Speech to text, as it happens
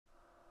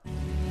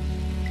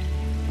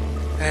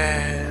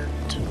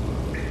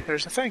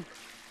there's a thing.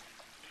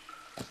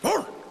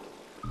 Ah!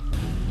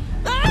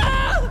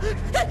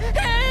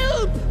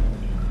 Help!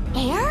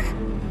 Air?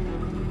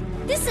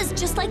 This is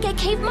just like at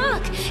Cave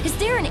Mock. Is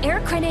there an air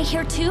crane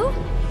here too?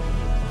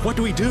 What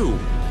do we do?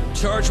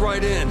 Charge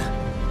right in.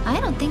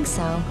 I don't think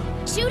so.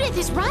 Judith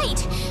is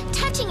right.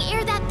 Touching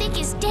air that thick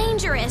is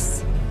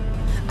dangerous.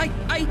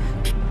 I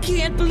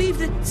can't believe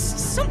that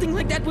something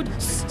like that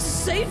would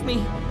save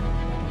me.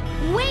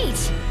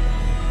 Wait!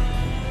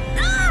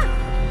 Ah!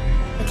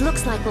 It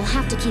looks like we'll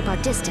have to keep our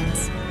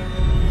distance.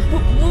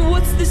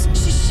 What's this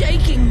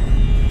shaking?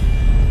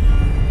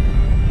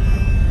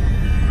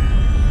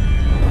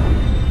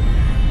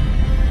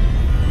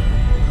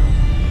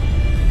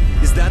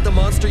 Is that the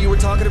monster you were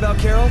talking about,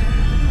 Carol?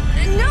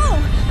 No!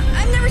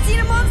 I've never seen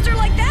a monster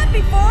like that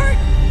before!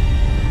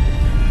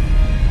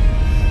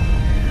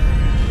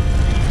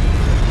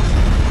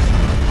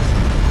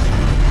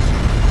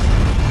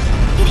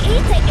 It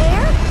ate the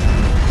air?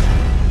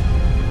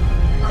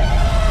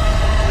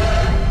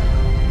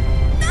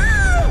 No!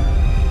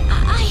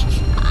 I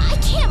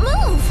can't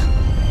move.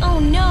 Oh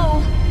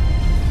no!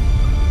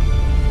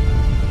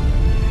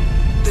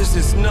 This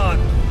is not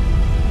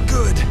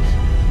good.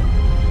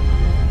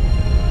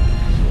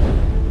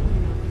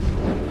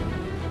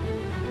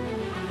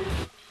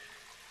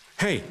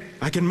 Hey,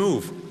 I can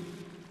move.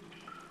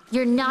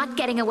 You're not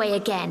getting away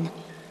again.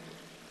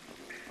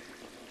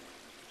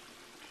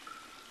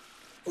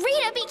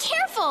 Rita, be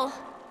careful.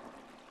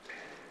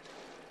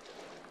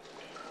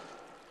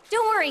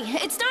 Don't worry,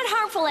 it's not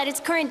harmful at its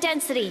current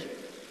density.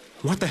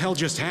 What the hell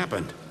just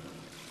happened?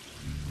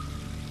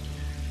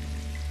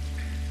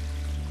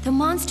 The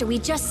monster we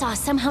just saw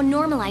somehow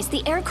normalized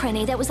the air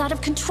crane that was out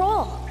of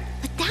control.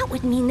 But that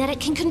would mean that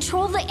it can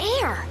control the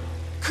air.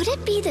 Could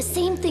it be the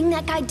same thing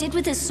that guy did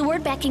with his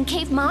sword back in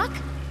Cave Mock?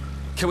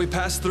 Can we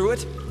pass through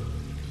it?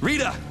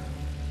 Rita!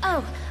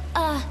 Oh,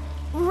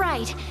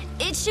 right.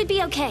 It should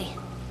be okay.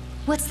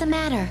 What's the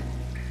matter?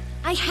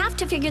 I have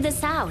to figure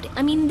this out.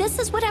 I mean, this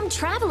is what I'm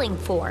traveling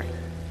for.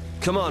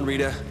 Come on,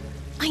 Rita.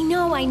 I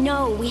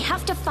know. We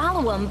have to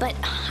follow him, but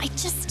I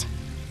just...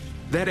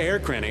 That air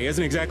crane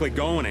isn't exactly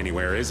going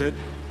anywhere, is it?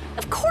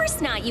 Of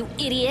course not, you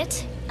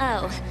idiot.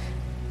 Oh,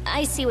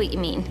 I see what you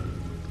mean.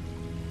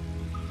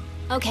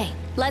 Okay,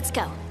 let's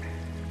go.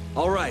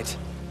 All right.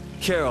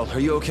 Carol, are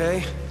you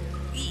okay?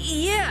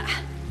 Yeah.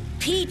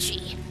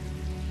 Peachy.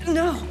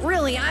 No,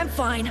 really, I'm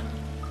fine.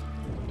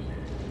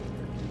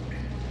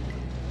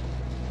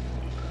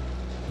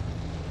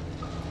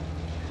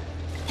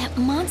 That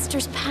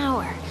monster's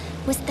power,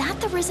 was that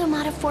the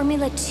Rhizomata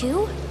Formula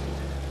too?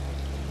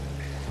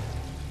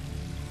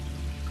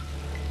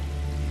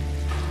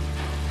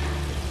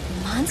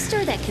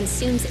 Monster that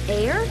consumes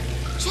air?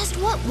 Just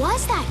what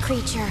was that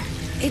creature?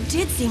 It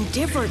did seem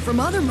different from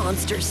other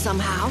monsters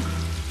somehow.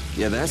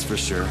 Yeah, that's for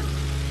sure.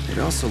 It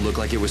also looked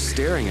like it was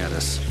staring at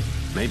us.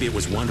 Maybe it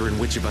was wondering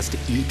which of us to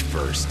eat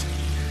first.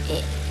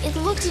 It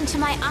looked into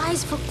my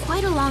eyes for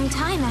quite a long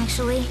time,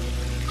 actually.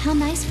 How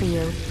nice for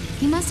you.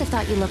 You must have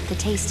thought you looked the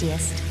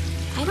tastiest.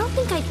 I don't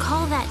think I'd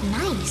call that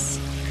nice.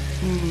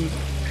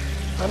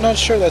 I'm not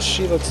sure that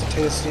she looks the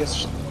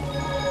tastiest.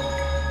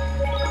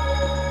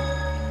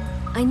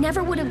 I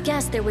never would have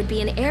guessed there would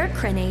be an air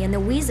crane in the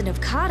Wheezin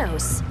of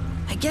Kados.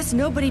 I guess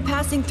nobody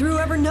passing through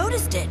ever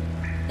noticed it.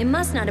 It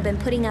must not have been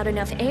putting out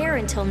enough air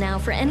until now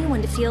for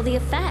anyone to feel the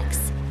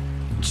effects.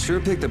 Sure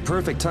picked the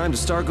perfect time to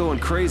start going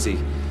crazy.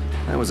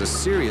 That was a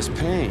serious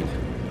pain.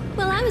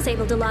 Well, I was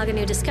able to log a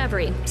new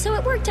discovery, so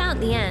it worked out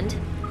in the end.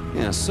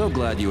 Yeah, so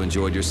glad you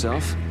enjoyed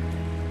yourself.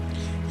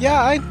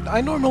 Yeah,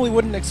 I normally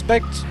wouldn't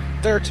expect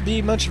there to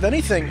be much of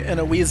anything in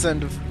a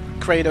Wheezin of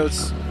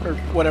Kratos, or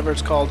whatever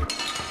it's called.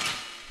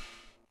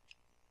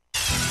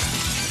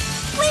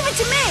 Leave it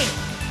to me!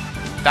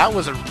 That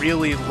was a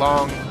really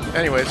long...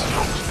 Anyways.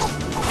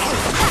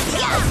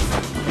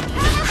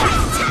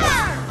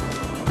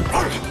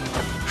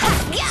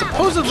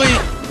 Supposedly,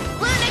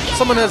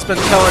 someone has been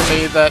telling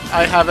me that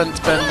I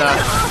haven't been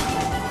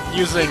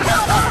using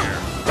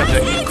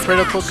the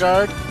critical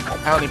guard.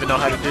 I don't even know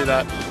how to do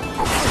that.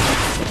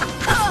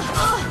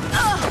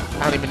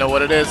 I don't even know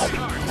what it is.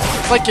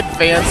 It's like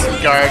advanced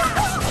guard.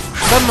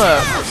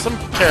 Some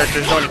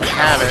characters don't even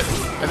have it.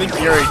 I think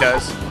Yuri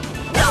does.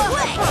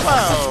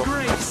 Whoa.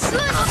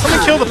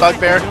 Someone kill the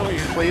bugbear,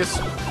 please.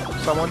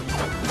 Someone.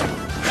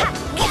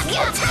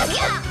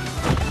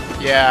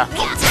 Yeah.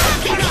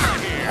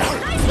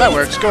 That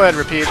works. Go ahead,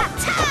 repeat.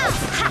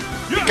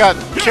 Got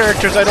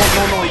characters I don't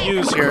normally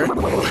use here.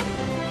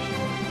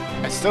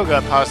 I still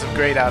got positive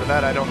grade out of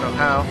that. I don't know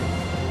how.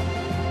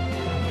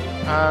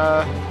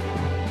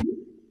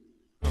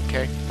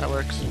 Okay, that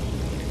works.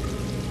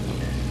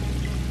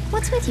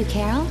 What's with you,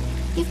 Carol?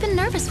 You've been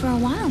nervous for a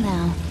while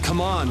now.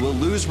 Come on, we'll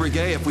lose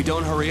Reggae if we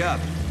don't hurry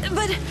up.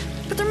 But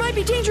there might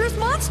be dangerous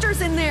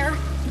monsters in there.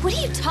 What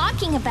are you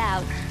talking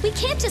about? We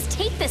can't just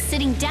take this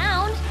sitting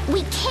down.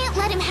 We can't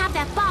let him have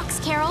that box,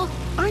 Carol.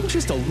 I'm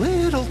just a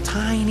little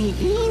tiny,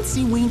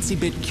 eensy-weensy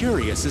bit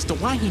curious as to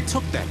why he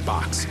took that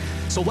box.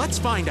 So let's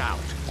find out.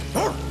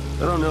 I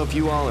don't know if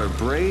you all are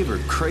brave or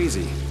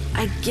crazy,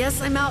 I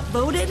guess I'm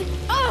outvoted?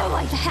 Oh,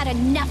 I've had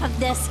enough of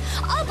this.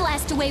 I'll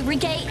blast away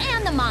Reggae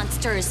and the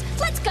monsters.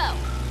 Let's go.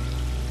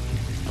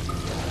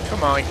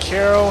 Come on,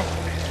 Carol.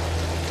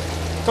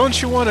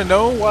 Don't you want to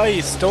know why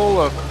he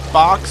stole a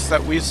box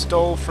that we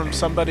stole from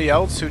somebody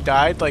else who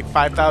died like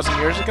 5,000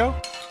 years ago?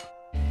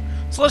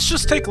 So let's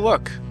just take a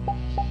look.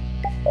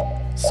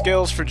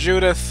 Skills for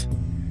Judith.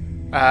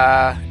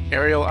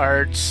 Aerial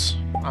arts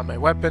on my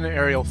weapon,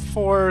 aerial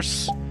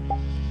force.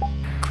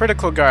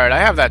 Critical guard. I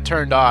have that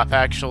turned off,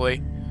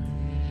 actually.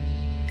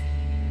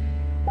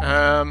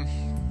 I'm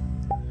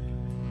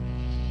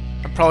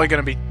probably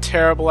gonna be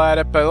terrible at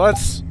it, but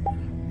let's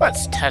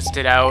test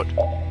it out.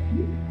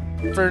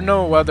 For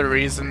no other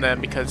reason than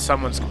because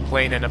someone's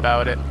complaining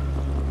about it.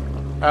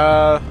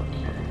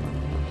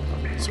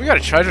 So we got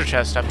a treasure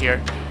chest up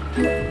here.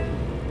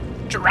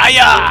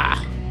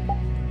 Jiraiya!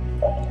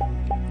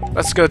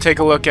 Let's go take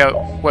a look at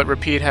what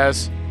Repeat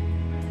has.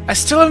 I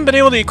still haven't been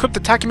able to equip the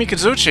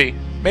Takemikazuchi.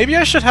 Maybe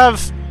I should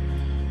have...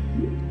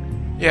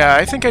 Yeah,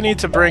 I think I need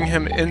to bring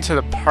him into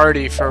the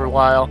party for a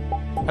while.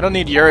 I don't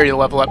need Yuri to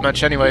level up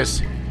much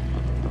anyways.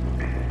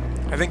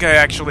 I think I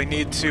actually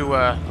need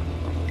to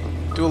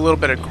do a little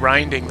bit of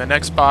grinding. The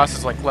next boss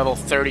is like level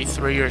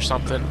 33 or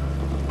something.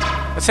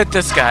 Let's hit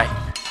this guy.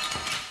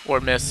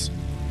 Or miss.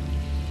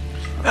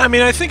 I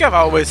mean, I think I've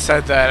always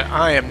said that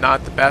I am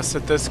not the best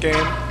at this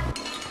game.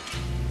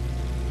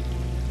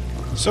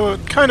 So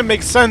it kind of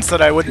makes sense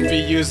that I wouldn't be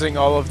using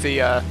all of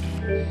the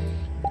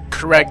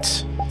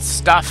correct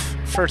stuff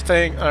for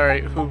thing.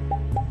 Alright,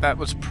 that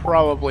was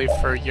probably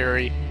for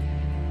Yuri.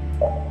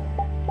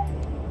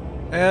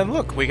 And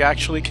look, we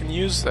actually can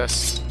use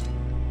this.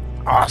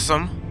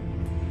 Awesome.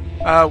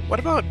 What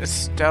about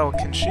Estelle?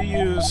 Can she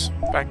use...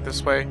 back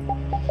this way?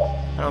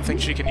 I don't think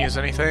she can use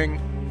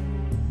anything.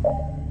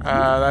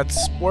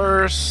 That's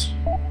worse.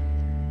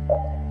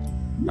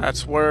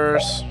 That's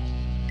worse.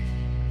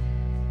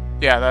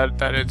 Yeah,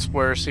 that it's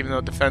worse, even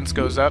though defense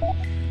goes up.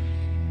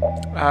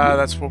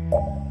 That's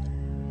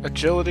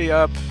agility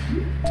up,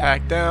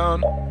 attack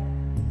down,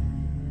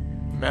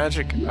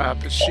 magic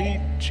up. Is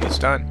she's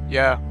done?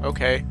 Yeah,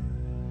 okay.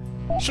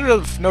 Should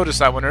have noticed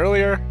that one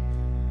earlier.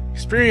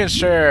 Experience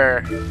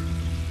share.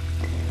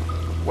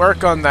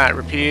 Work on that,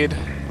 Repeat.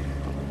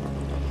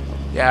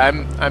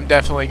 Yeah, I'm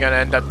definitely gonna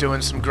end up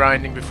doing some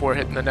grinding before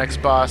hitting the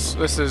next boss.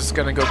 This is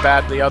gonna go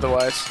badly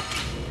otherwise.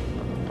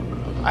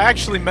 I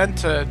actually meant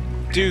to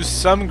do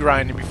some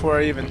grinding before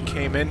I even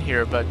came in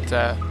here, but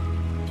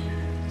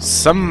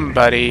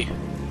somebody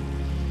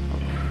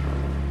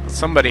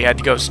had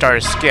to go start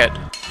a skit.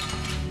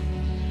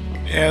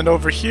 And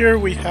over here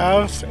we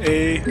have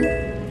a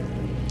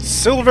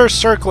silver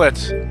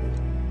circlet.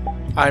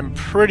 I'm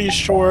pretty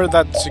sure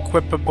that's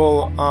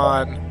equipable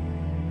on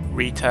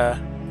Rita.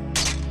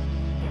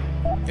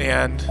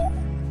 And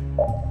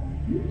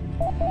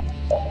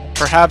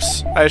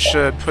perhaps I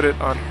should put it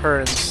on her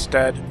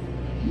instead.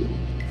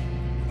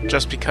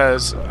 Just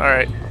because.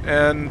 Alright,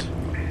 and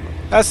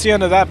that's the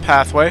end of that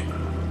pathway.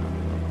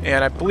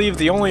 And I believe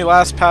the only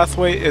last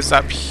pathway is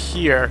up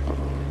here.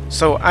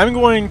 So I'm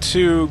going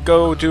to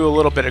go do a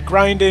little bit of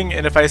grinding,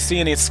 and if I see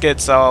any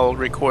skits, I'll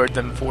record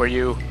them for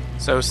you.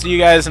 So see you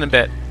guys in a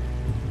bit.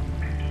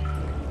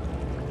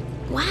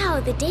 Wow,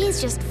 the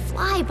days just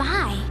fly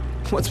by.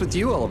 What's with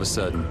you all of a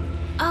sudden?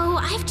 Oh,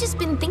 I've just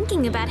been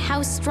thinking about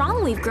how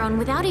strong we've grown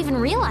without even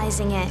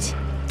realizing it.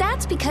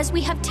 That's because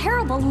we have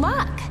terrible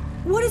luck.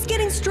 What does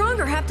getting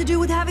stronger have to do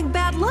with having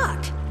bad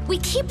luck? We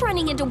keep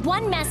running into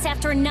one mess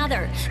after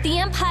another. The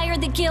Empire,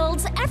 the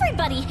guilds,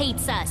 everybody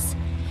hates us.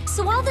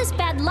 So all this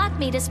bad luck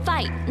made us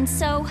fight, and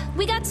so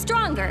we got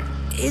stronger.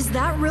 Is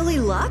that really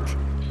luck?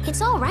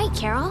 It's all right,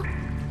 Carol.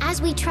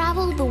 As we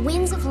travel, the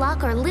winds of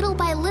luck are little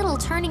by little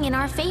turning in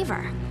our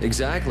favor.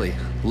 Exactly.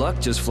 Luck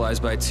just flies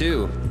by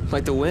too,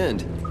 like the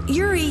wind.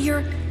 Yuri,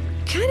 you're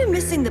kind of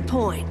missing the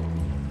point.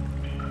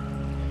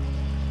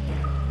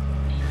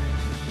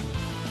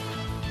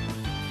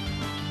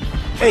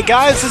 Hey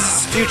guys, this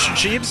is Future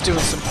Jeeves doing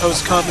some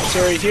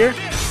post-commentary here.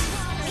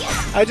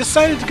 I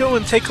decided to go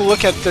and take a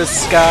look at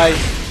this guy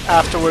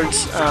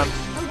afterwards.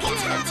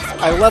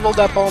 I leveled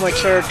up all my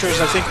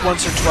characters, I think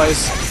once or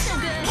twice.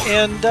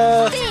 And,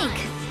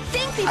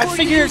 Think I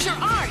figured...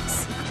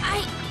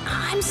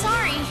 I'm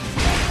sorry.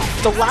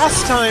 The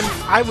last time,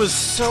 I was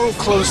so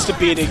close to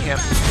beating him.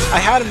 I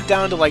had him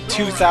down to like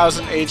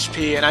 2,000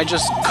 HP, and I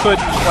just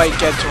couldn't quite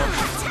get to him.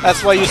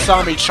 That's why you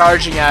saw me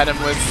charging at him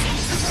with...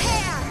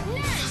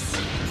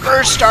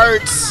 burst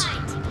arts!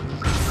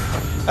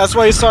 That's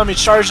why you saw me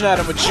charging at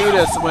him with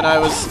Judith when I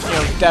was, you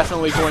know,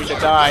 definitely going to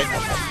die.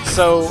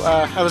 So,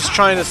 I was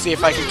trying to see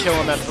if I could kill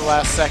him at the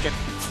last second.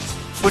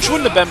 Which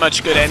wouldn't have been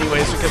much good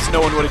anyways, because no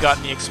one would have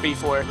gotten the XP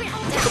for it.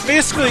 But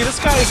basically, this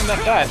guy isn't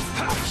that bad.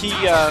 He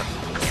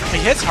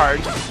hits hard.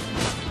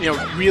 You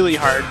know, really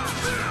hard.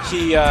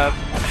 He,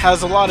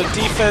 has a lot of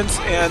defense,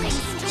 and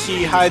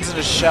he hides in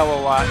his shell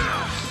a lot.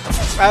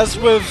 As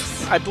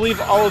with, I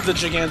believe, all of the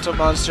Giganto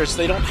monsters,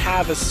 they don't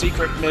have a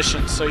secret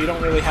mission, so you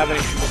don't really have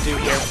anything to do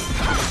here.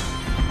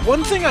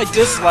 one thing I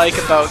dislike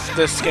about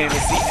this game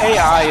is the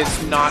AI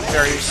is not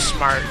very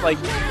smart. Like,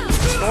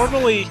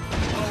 normally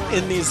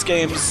in these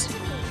games,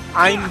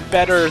 I'm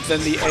better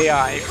than the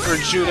AI for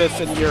Judith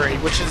and Yuri,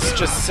 which is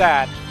just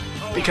sad,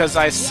 because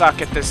I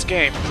suck at this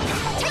game.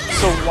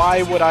 So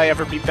why would I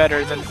ever be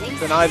better than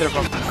either of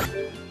them?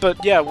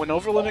 But yeah, when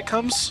Overlimit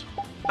comes,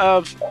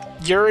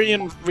 Yuri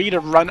and Rita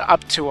run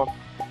up to him.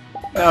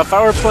 Now, if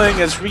I were playing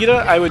as Rita,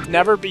 I would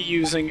never be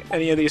using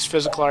any of these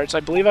physical arts.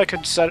 I believe I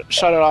could shut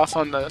it off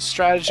on the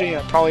strategy.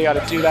 I probably ought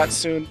to do that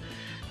soon.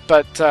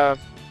 But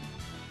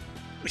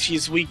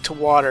she's weak to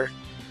water.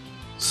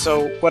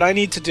 So what I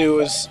need to do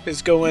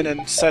is go in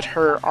and set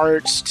her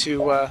arts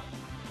to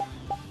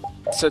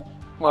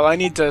well, I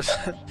need to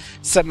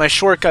set my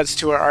shortcuts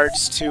to her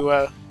arts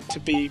to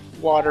be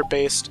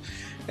water-based.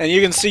 And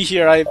you can see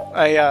here, I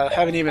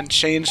haven't even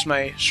changed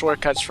my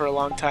shortcuts for a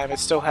long time. I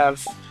still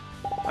have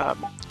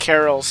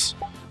Carol's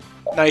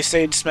nice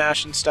Age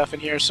Smash and stuff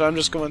in here, so I'm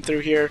just going through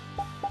here,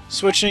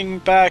 switching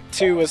back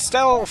to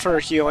Estelle for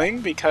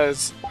healing,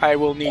 because I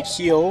will need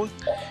heal,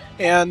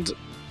 and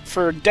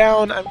for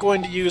down, I'm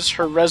going to use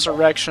her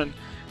Resurrection.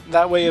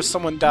 That way if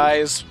someone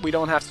dies, we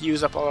don't have to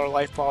use up all our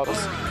life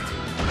bottles.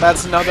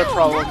 That's another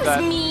problem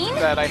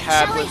that I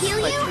had with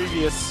my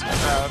previous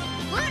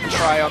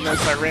try on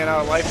this. I ran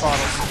out of life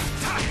bottles.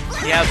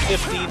 You have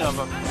 15 of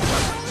them.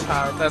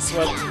 That's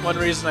one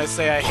reason I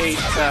say I hate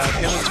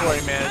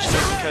inventory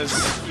management,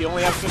 because you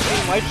only have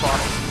 15 life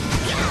bottles.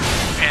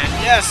 And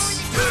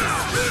yes!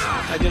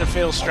 I did a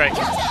fatal strike.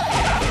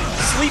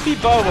 Sleepy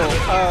Bubble.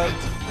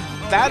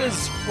 That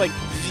is like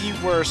the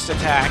worst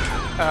attack.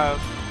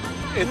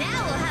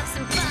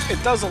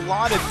 It does a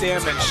lot of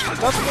damage. It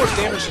does more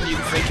damage than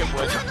you'd think it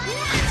would.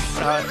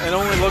 It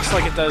only looks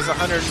like it does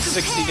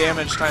 160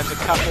 damage times a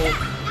couple,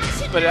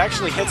 but it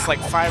actually hits like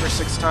 5 or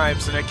 6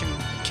 times, and it can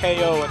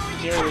KO a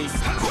nearly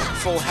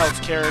full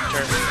health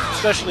character,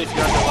 especially if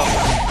you're under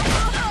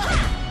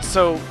level.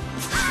 So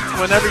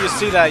whenever you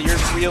see that, you're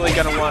really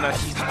going to want to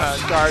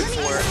guard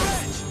for it.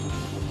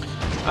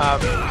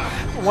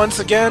 Once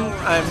again,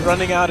 I'm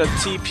running out of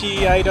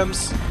TP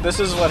items. This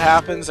is what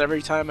happens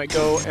every time I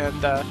go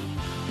and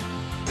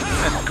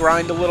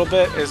grind a little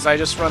bit, is I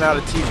just run out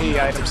of TP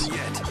items.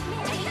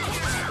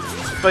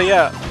 But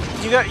yeah,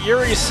 you got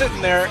Yuri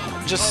sitting there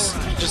just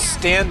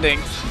standing,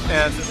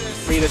 and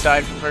Rita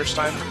died for the first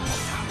time.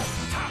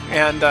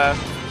 And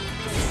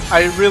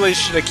I really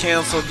should have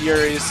canceled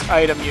Yuri's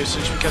item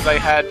usage because I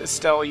had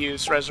Estelle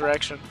use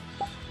Resurrection.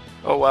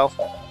 Oh well,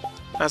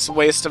 that's a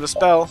waste of a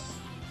spell.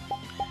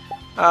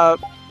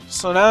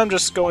 So now I'm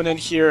just going in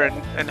here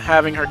and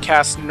having her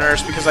cast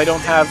Nurse, because I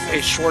don't have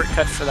a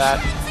shortcut for that.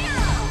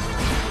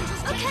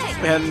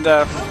 And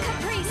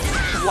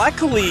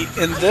luckily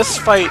in this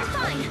fight,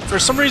 for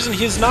some reason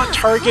he's not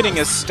targeting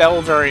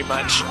Estelle very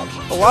much.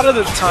 A lot of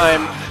the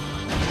time,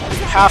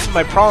 half of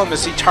my problem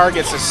is he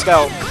targets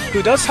Estelle,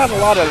 who does have a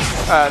lot of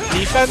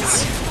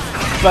defense,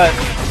 but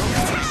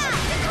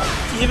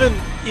even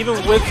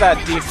with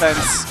that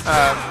defense,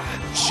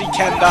 she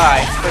can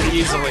die pretty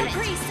easily.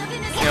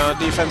 You know,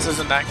 defense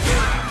isn't that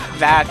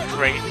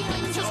great.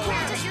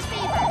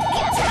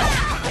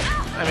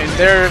 I mean,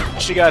 there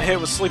she got hit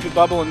with Sleepy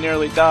Bubble and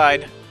nearly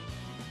died.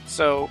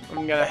 So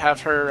I'm gonna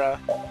have her,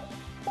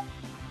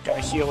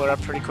 gotta heal her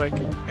up pretty quick.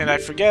 And I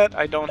forget,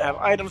 I don't have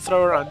Item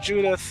Thrower on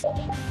Judith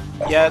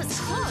yet.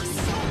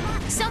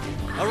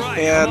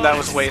 And that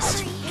was a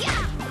waste.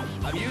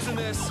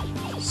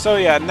 So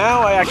yeah,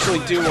 now I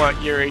actually do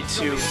want Yuri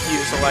to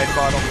use a life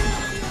bottle.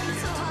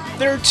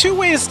 There are two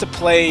ways to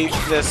play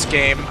this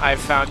game, I've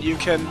found. You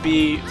can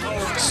be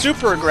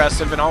super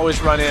aggressive and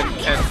always run in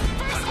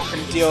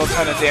and deal a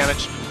ton of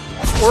damage.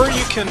 Or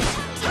you can,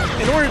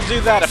 in order to do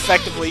that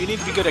effectively, you need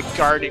to be good at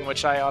guarding,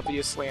 which I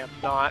obviously am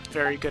not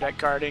very good at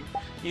guarding.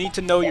 You need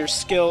to know your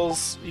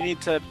skills, you need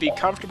to be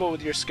comfortable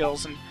with your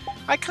skills, and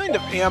I kind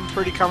of am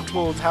pretty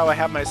comfortable with how I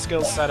have my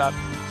skills set up.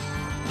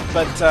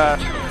 But,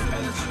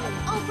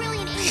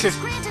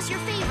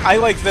 I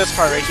like this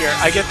part right here.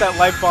 I get that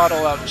life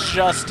bottle up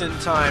just in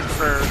time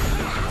for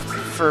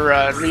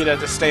Rita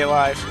to stay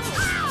alive,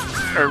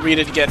 or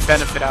Rita to get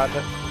benefit out of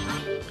it.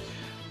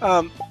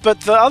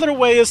 But the other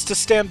way is to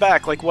stand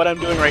back, like what I'm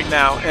doing right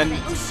now, and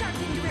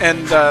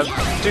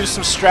do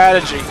some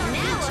strategy.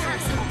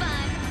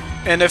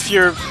 And if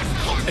you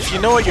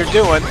know what you're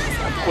doing,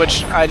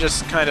 which I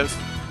just kind of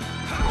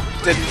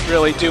didn't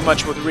really do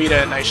much with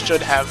Rita, and I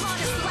should have,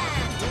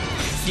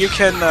 you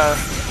can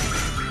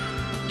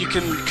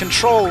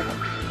control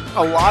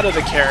a lot of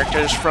the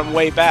characters from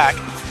way back.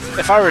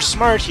 If I were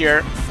smart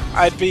here,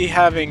 I'd be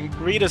having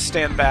Rita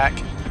stand back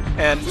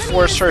and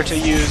force her to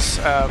use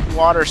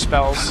water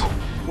spells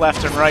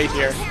left and right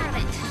here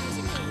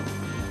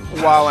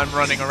while I'm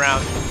running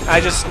around. I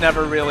just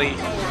never really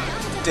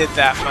did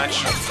that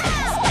much.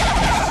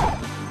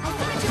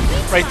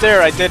 Right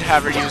there, I did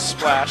have her use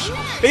Splash.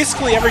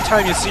 Basically, every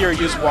time you see her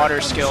use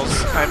water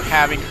skills, I'm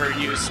having her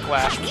use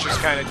Splash, which is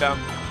kind of dumb.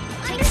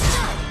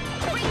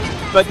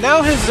 But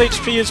now his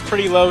HP is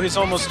pretty low, he's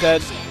almost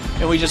dead,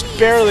 and we just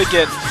barely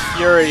get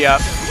Yuri up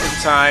in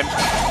time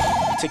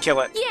to kill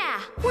it.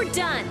 Yeah, we're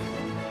done.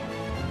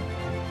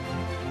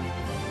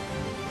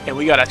 And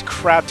we got a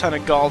crap ton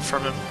of gold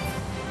from him.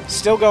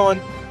 Still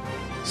going.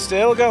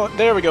 Still going.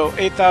 There we go.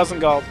 8,000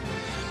 gold.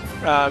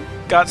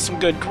 Got some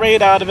good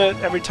grade out of it.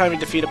 Every time you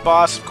defeat a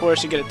boss, of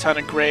course, you get a ton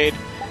of grade.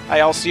 I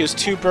also used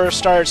 2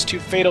 burst darts, 2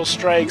 fatal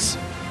strikes.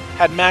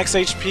 Had max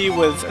HP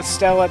with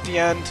Estelle at the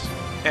end.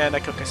 And I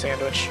cooked a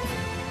sandwich.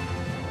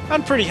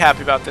 I'm pretty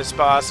happy about this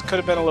boss. Could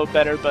have been a little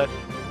better, but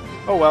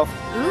oh well.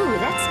 Ooh,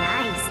 that's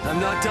nice. I'm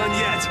not done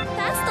yet.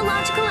 That's the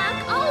logical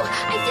out. Oh,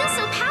 I feel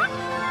so powerful.